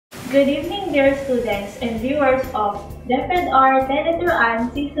Good evening, dear students and viewers of DepED Hour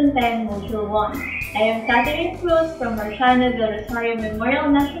Tele-Turuan Season 10 Module 1. I am Catherine Cruz from Marciano del Rosario Memorial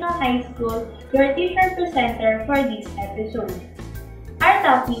National High School, your teacher presenter for this episode. Our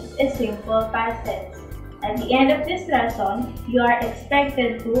topic is simple past tense. At the end of this lesson, you are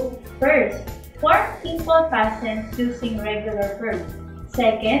expected to first, form simple past tense using regular verbs.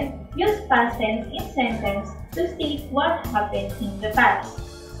 Second, use past tense in sentence to state what happened in the past.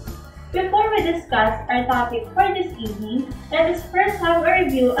 Before we discuss our topic for this evening, let us first have a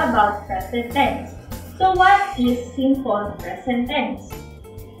review about present tense. So what is simple present tense?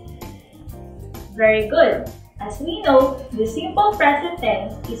 Very good. As we know, the simple present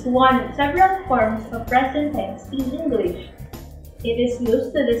tense is one of several forms of present tense in English. It is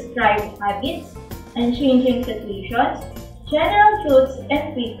used to describe habits, unchanging situations, general truths,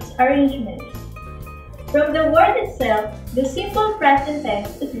 and fixed arrangements. From the word itself, the simple present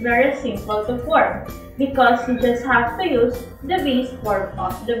tense is very simple to form because you just have to use the base form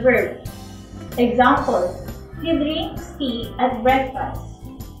of the verb. Example, he drinks tea at breakfast.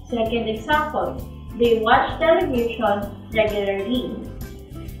 Second example, they watch television regularly.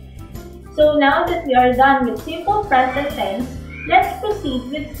 So now that we are done with simple present tense, let's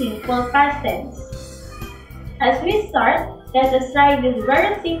proceed with simple past tense. As we start, let us try this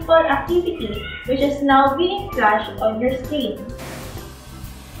very simple activity which is now being flashed on your screen.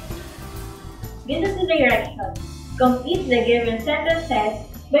 This is the direction. Complete the given sentences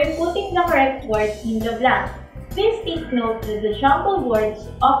by putting the correct word in the blank. Please take note that the jumbled words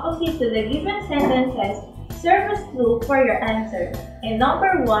opposite to the given sentences serve as clue for your answer, and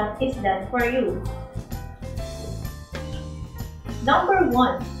number 1 is done for you. Number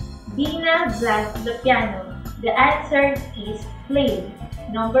 1. Dina blanked the piano. The answer is played.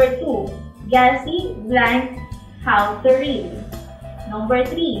 Number 2. Gassi blanked how to read. Number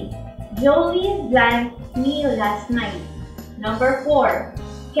 3. Jolie blanked me last night. Number 4.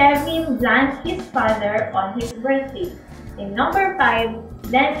 Kevin blanked his father on his birthday. And number 5.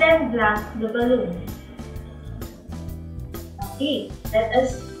 Lenlen blanked the balloon. Okay, let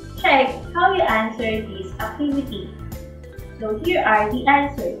us check how you answered this activity. So here are the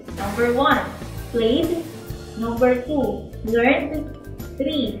answers. Number 1. Played. Number 2. Learned.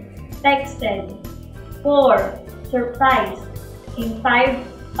 3. Texted. 4. Surprised. And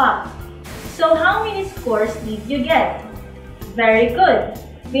 5. Popped. So how many scores did you get? Very good.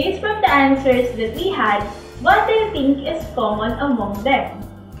 Based from the answers that we had, what do you think is common among them?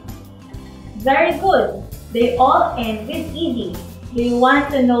 Very good. They all end with ed. Do you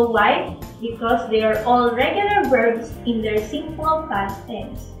want to know why? Because they are all regular verbs in their simple past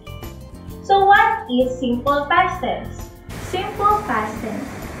tense. So what is simple past tense? Simple past tense.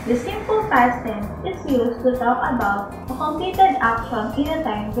 The simple past tense is used to talk about a completed action in a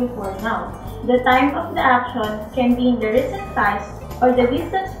time before now. The time of the action can be in the recent past or the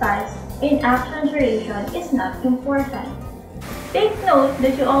distant past, and action duration is not important. Take note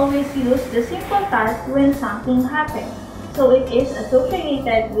that you always use the simple past when something happens, so it is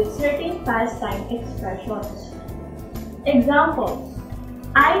associated with certain past time expressions. Examples.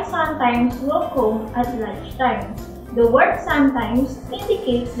 I sometimes walk home at lunchtime. The word sometimes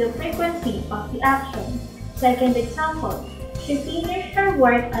indicates the frequency of the action. Second example, she finished her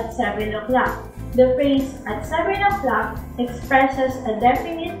work at 7 o'clock. The phrase at 7 o'clock expresses a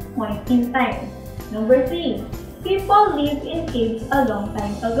definite point in time. Number 3, people lived in caves a long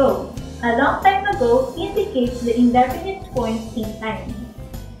time ago. A long time ago indicates the indefinite point in time.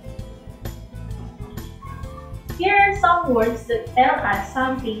 Here are some words that tell us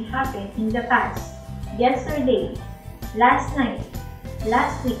something happened in the past. Yesterday, last night,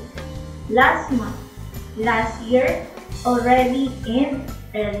 last week, last month, last year, already, and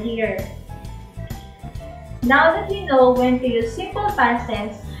earlier. Now that we know when to use simple past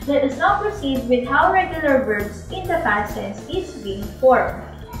tense, let us now proceed with how regular verbs in the past tense is being formed.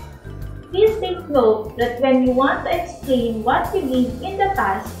 Please take note that when you want to explain what we did in the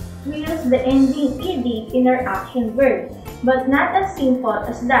past, we use the ending ed in our action verb, but not as simple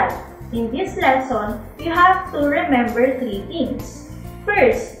as that. In this lesson, you have to remember 3 things.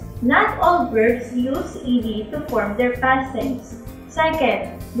 First, not all verbs use ed to form their past tense.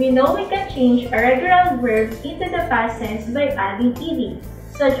 Second, we know we can change a regular verb into the past tense by adding ed,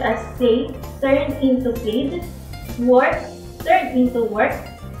 such as play turned into played, work turned into worked,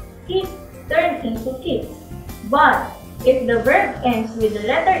 keep turned into kicked. But if the verb ends with the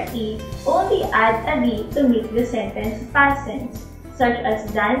letter E, only add a D to make the sentence past tense, such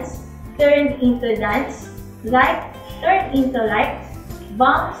as dance turned into dance, like turned into liked,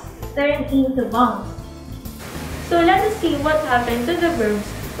 bounce turned into bounce. So let us see what happened to the verbs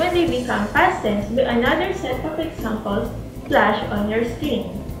when they become past tense by another set of examples flash on your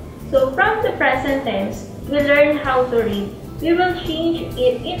screen. So from the present tense, we learn how to read. We will change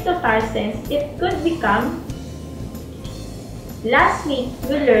it into past tense. It could become, last week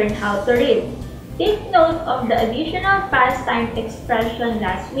we learned how to read. Take note of the additional past time expression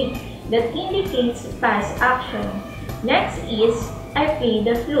last week that indicates past action. Next is, I play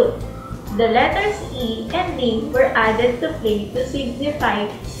the flute. The letters E and D were added to play to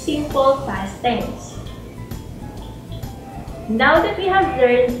signify simple past tense. Now that we have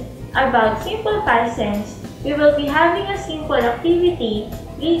learned about simple past tense, we will be having a simple activity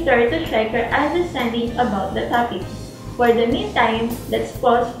later to check your understanding about the topic. For the meantime, let's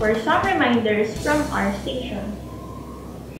pause for some reminders from our station.